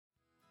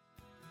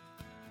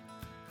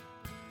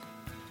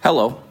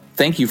Hello,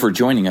 thank you for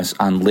joining us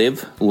on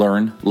Live,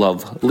 Learn,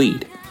 Love,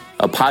 Lead,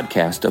 a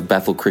podcast of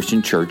Bethel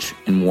Christian Church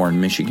in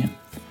Warren, Michigan.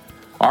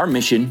 Our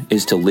mission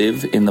is to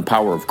live in the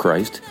power of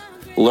Christ,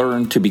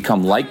 learn to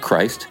become like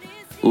Christ,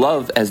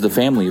 love as the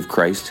family of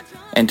Christ,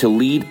 and to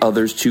lead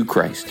others to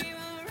Christ.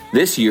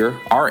 This year,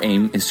 our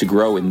aim is to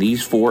grow in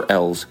these 4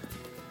 L's.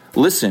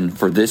 Listen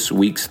for this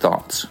week's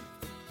thoughts.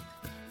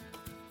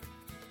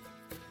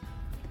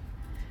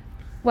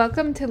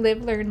 Welcome to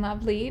Live, Learn,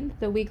 Love, Lead,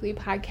 the weekly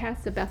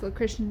podcast of Bethel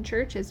Christian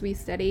Church as we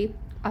study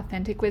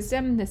authentic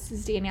wisdom. This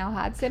is Danielle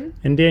Hodson.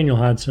 And Daniel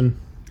Hodson.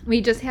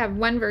 We just have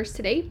one verse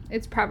today.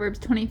 It's Proverbs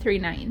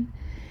 23:9.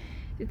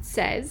 It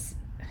says,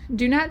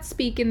 "Do not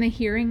speak in the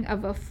hearing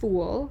of a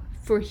fool,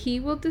 for he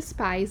will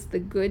despise the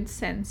good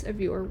sense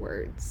of your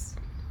words."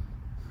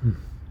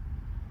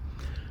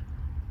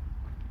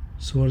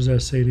 So what does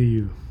that say to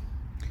you?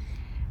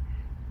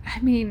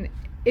 I mean,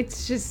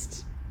 it's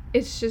just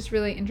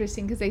really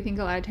interesting because I think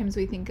a lot of times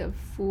we think of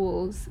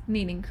fools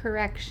needing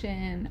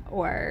correction,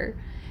 or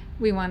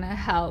we want to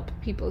help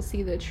people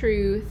see the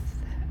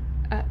truth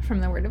from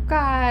the Word of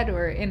God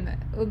or in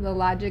the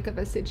logic of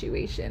a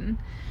situation.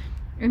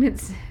 And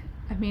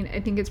I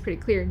think it's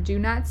pretty clear. Do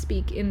not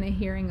speak in the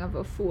hearing of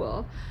a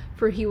fool,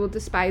 for he will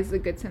despise the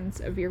good sense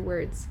of your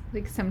words.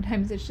 Like,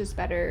 sometimes it's just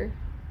better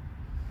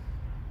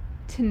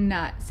to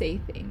not say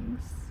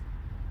things.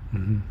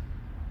 Mm-hmm.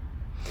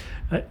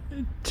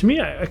 To me,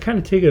 I kind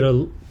of take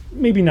it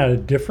maybe not a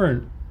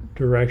different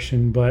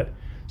direction, but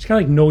it's kind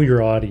of like know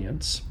your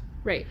audience.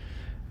 Right.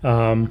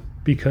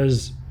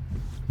 Because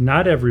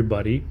not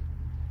everybody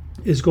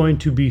is going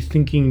to be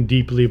thinking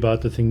deeply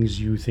about the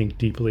things you think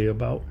deeply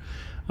about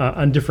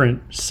on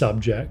different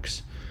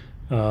subjects.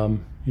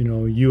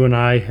 You and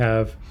I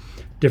have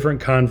different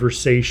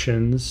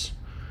conversations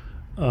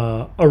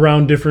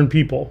around different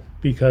people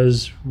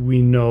because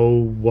we know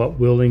what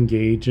will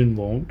engage and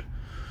won't.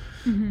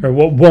 Mm-hmm. Or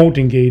what won't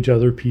engage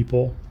other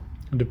people,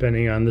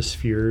 depending on the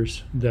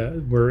spheres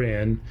that we're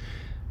in.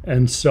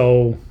 And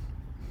so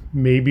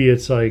maybe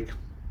it's like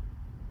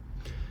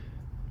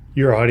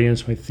your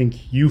audience might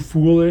think you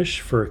foolish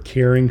for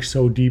caring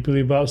so deeply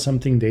about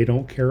something they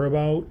don't care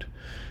about.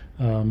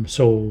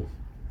 So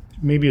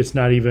maybe it's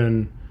not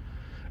even,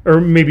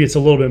 or maybe it's a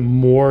little bit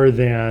more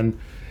than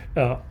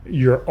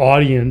your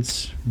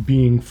audience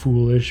being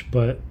foolish,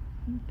 but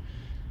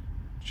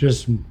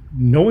just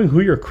knowing who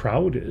your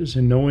crowd is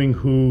and knowing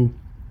who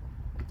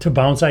to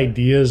bounce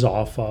ideas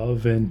off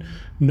of and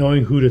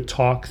knowing who to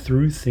talk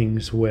through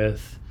things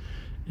with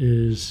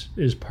is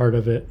part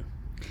of it.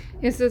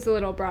 This is a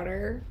little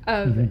broader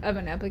of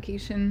an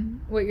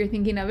application, what you're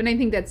thinking of. And I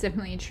think that's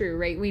definitely true,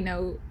 right? We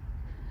know,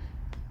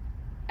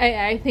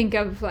 I think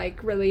of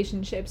like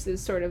relationships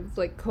as sort of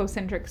like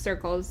concentric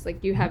circles.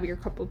 Like you have your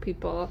couple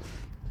people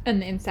on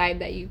the inside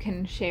that you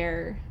can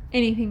share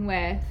anything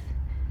with.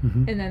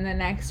 Mm-hmm. And then the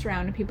next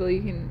round of people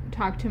you can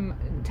talk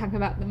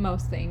about the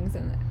most things,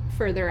 and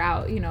further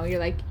out,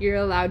 you're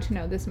allowed to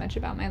know this much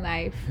about my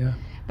life,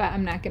 but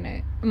I'm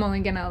only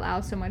gonna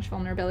allow so much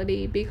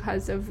vulnerability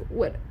because of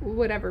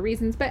whatever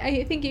reasons. But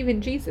I think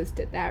even Jesus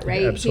did that,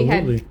 right? Yeah,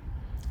 absolutely. He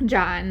had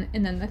John,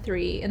 and then the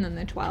 3, and then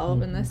the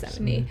 12, and the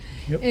 70.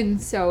 Yep. And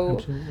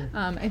so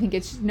I think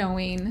it's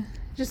knowing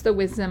just the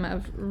wisdom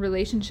of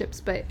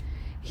relationships. But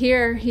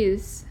here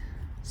he's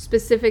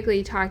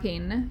specifically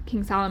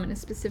King Solomon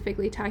is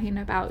specifically talking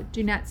about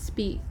do not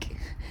speak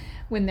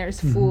when there's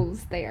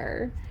fools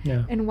there.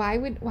 Yeah. And why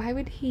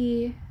would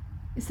he,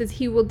 it says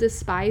he will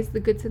despise the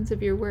good sense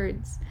of your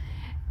words.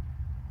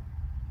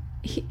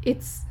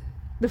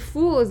 The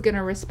fool is going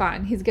to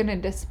respond. He's going to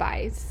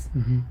despise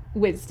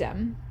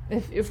wisdom.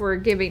 If we're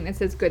giving, it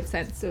says good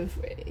sense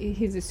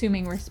he's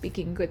assuming we're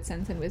speaking good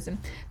sense and wisdom.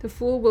 The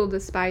fool will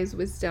despise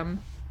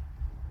wisdom,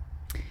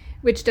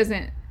 which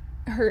doesn't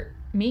hurt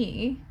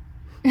me.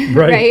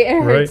 Right?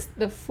 It hurts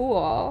the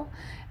fool,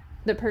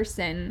 the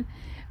person,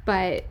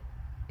 but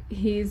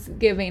he's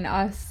giving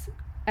us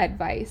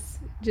advice.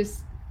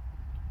 Just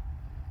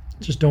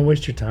don't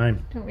waste your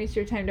time. Don't waste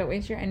your time. Don't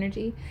waste your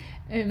energy.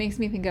 And it makes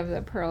me think of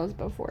the pearls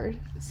before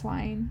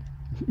swine.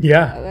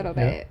 Yeah. A little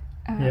bit.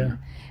 And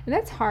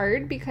that's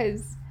hard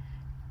because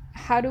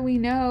how do we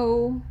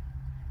know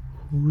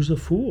who's a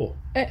fool?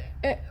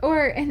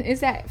 And is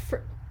that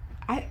for...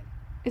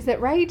 Is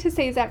it right to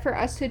say, is that for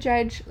us to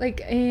judge?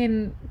 Like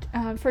in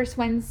First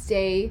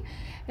Wednesday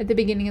at the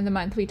beginning of the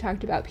month, we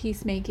talked about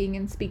peacemaking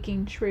and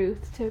speaking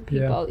truth to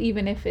people,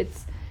 even if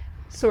it's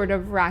sort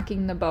of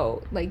rocking the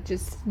boat, like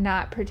just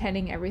not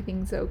pretending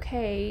everything's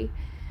okay.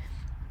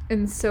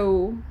 And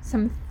so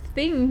some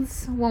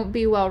things won't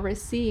be well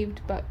received,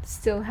 but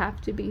still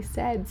have to be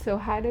said. So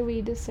how do we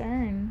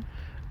discern?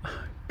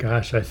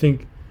 Gosh, I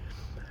think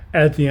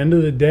at the end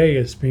of the day,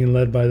 it's being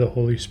led by the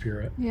Holy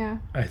Spirit. Yeah.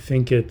 I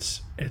think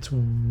it's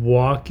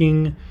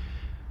walking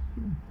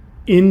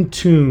in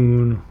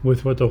tune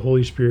with what the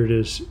Holy Spirit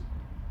is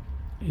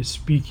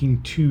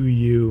speaking to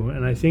you.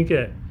 And I think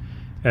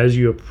as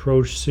you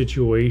approach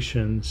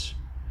situations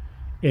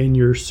and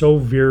you're so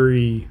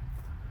very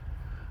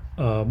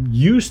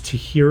used to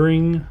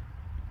hearing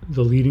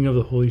the leading of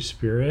the Holy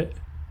Spirit,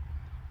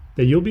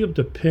 that you'll be able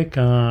to pick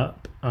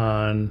up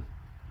on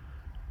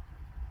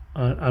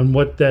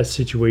what that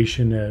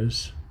situation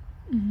is.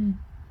 Mm-hmm.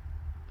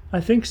 I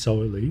think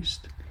so, at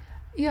least.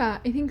 Yeah,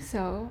 I think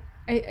so.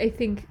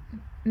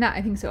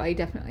 I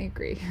definitely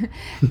agree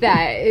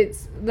that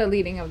it's the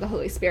leading of the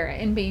Holy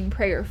Spirit and being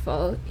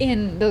prayerful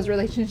in those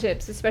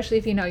relationships, especially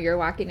if you know you're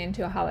walking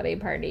into a holiday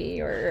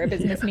party or a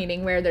business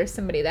meeting where there's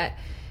somebody that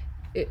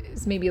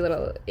is maybe a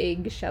little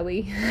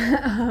egg-shelly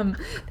that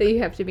you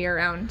have to be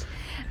around.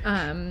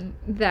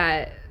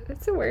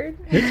 That's a word.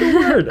 It's a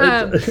word.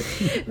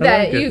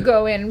 That you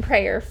go in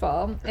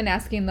prayerful and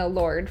asking the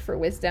Lord for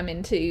wisdom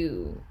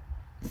into.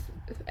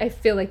 I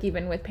feel like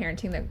even with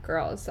parenting the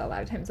girls, a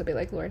lot of times I'll be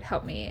like, Lord,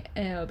 help me.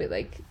 And it'll be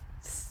like,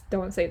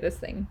 don't say this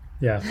thing.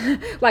 Yeah.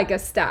 Like a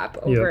stop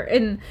over.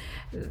 Yep. And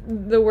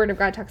the Word of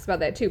God talks about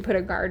that too. Put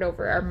a guard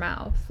over our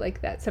mouth.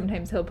 Like that.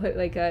 Sometimes he'll put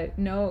like a,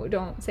 no,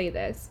 don't say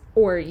this.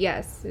 Or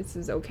yes, this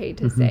is okay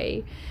to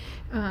say.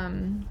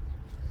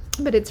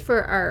 But it's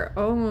for our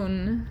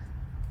own,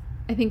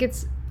 I think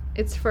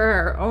it's for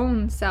our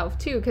own self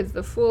too, because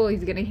the fool,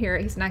 he's going to hear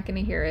it, he's not going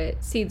to hear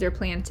it. Seeds are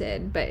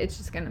planted, but it's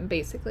just going to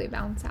basically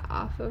bounce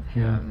off of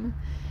him.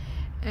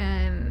 Yeah.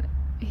 And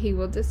he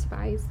will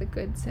despise the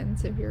good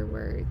sense of your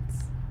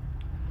words.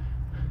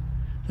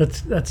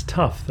 That's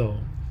tough though,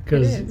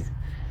 because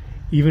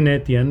even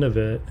at the end of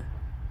it,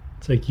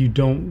 it's like you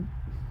don't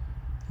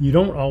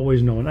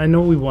always know. And I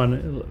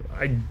know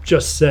I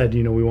just said,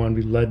 we want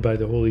to be led by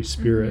the Holy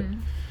Spirit,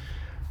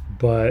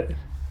 but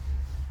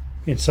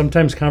and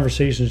sometimes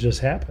conversations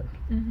just happen,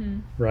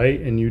 right?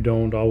 And you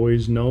don't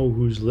always know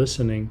who's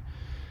listening.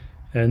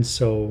 And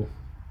so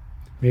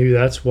maybe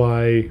that's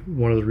why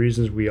one of the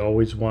reasons we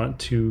always want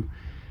to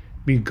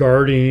be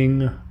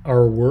guarding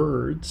our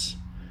words,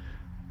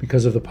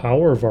 because of the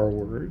power of our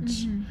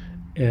words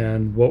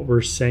and what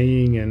we're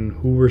saying and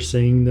who we're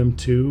saying them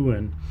to,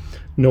 and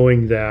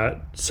knowing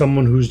that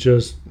someone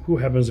who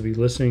happens to be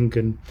listening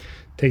can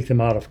take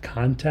them out of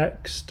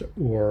context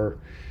or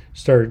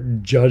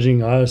start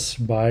judging us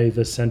by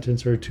the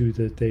sentence or two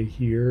that they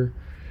hear.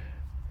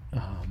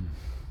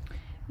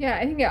 Yeah,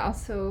 I think it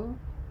also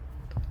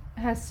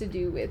has to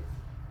do with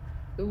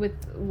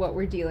what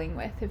we're dealing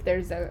with. If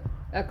there's a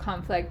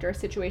conflict or a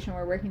situation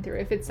we're working through,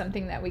 if it's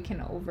something that we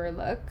can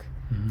overlook,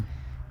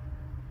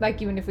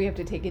 like even if we have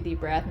to take a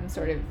deep breath and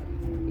sort of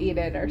eat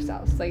it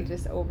ourselves, like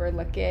just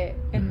overlook it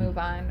and move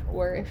on,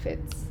 or if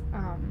it's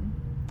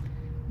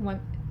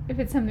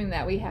something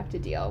that we have to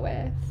deal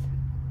with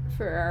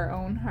for our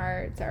own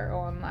hearts, our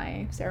own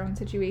lives, our own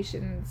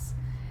situations,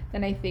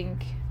 then I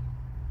think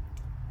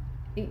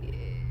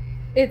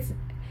it's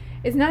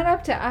not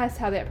up to us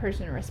how that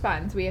person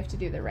responds. We have to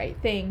do the right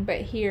thing.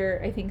 But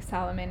here, I think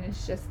Solomon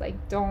is just like,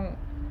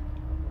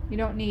 you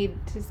don't need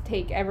to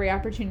take every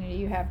opportunity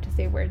you have to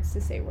say words.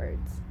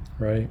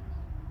 Right.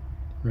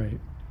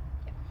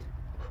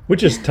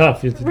 Which is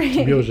tough, to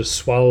be able to just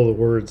swallow the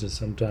words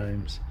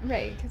sometimes.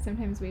 Right, because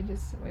sometimes we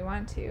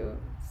want to.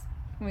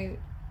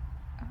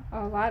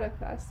 A lot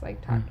of us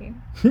like talking.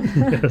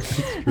 Yes,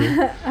 that's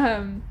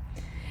true.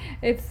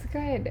 It's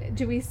good.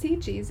 Do we see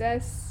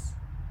Jesus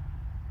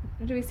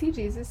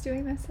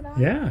doing this at all?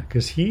 Yeah,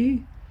 because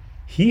he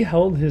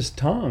held his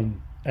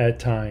tongue at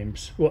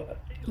times. Well,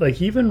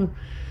 like even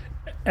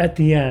at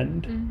the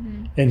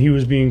end, and he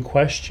was being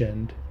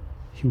questioned,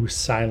 he was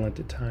silent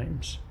at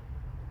times.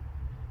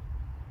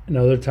 And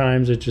other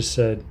times it just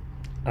said,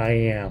 I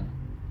am.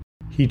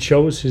 He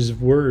chose his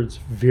words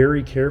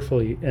very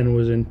carefully and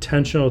was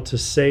intentional to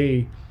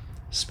say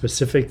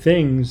specific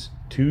things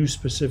to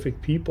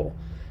specific people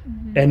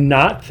and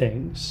not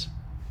things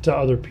to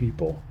other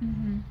people.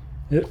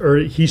 Or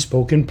he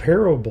spoke in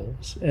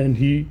parables, and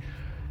he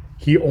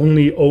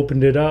only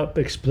opened it up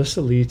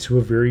explicitly to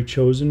a very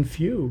chosen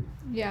few.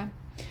 Yeah.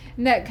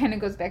 And that kind of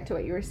goes back to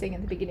what you were saying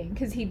at the beginning,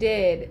 because he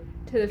did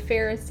to the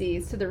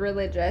Pharisees, to the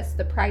religious,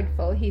 the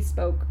prideful, he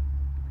spoke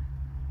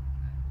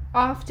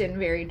often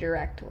very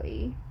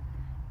directly.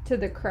 To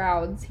the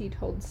crowds, he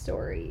told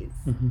stories.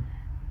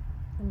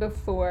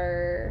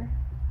 Before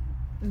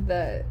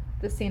the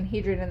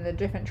Sanhedrin and the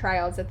different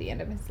trials at the end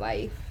of his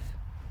life,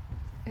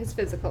 his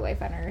physical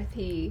life on earth,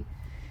 he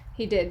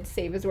did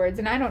save his words.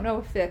 And I don't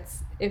know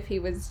if he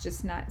was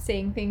just not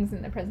saying things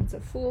in the presence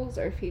of fools,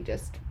 or if he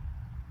just,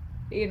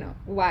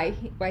 why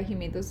he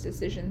made those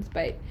decisions.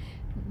 But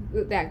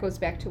that goes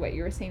back to what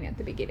you were saying at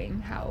the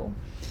beginning, how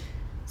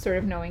sort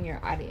of knowing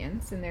your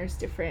audience, and there's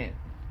different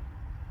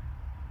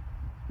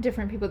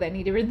people that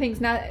need different things.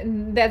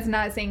 That's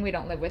not saying we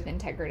don't live with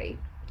integrity.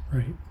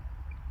 Right.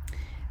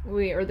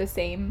 We are the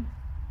same.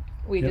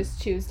 We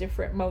just choose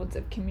different modes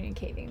of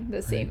communicating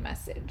the same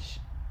message,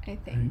 I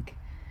think.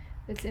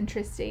 It's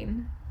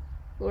interesting.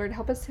 Lord,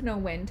 help us to know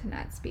when to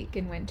not speak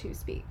and when to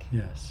speak.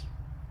 Yes.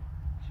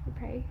 Should we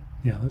pray?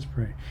 Yeah, let's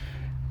pray.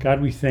 God,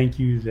 we thank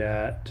you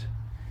that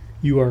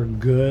you are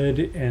good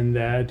and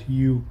that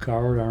you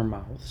guard our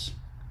mouths,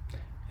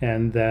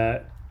 and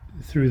that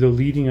through the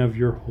leading of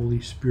your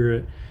Holy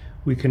Spirit,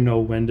 we can know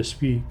when to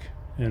speak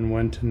and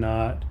when to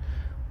not,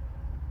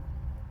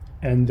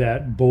 and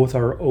that both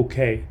are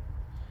okay.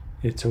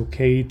 It's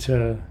okay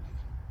to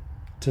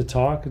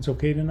talk. It's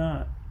okay to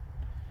not.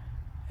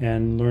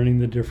 And learning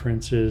the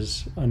difference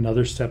is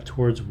another step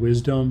towards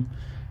wisdom,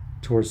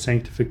 towards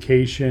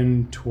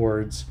sanctification,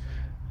 towards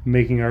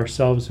making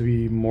ourselves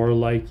be more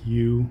like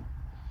you.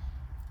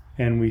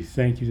 And we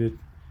thank you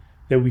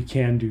that we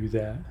can do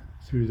that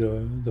through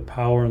the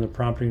power and the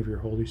prompting of your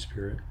Holy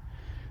Spirit.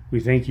 We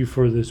thank you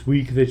for this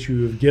week that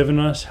you have given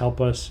us. Help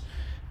us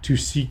to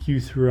seek you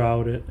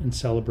throughout it and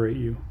celebrate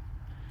you.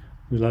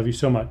 We love you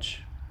so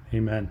much.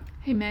 Amen.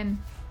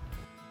 Amen.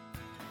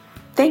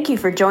 Thank you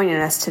for joining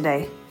us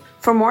today.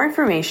 For more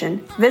information,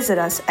 visit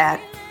us at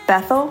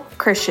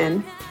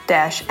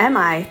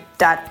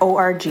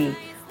bethelchristian-mi.org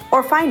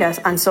or find us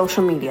on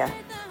social media.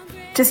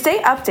 To stay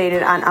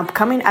updated on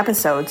upcoming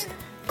episodes,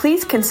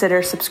 please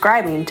consider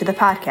subscribing to the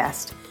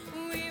podcast.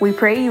 We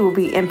pray you will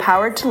be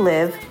empowered to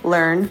live,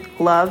 learn,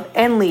 love,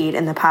 and lead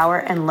in the power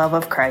and love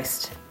of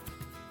Christ.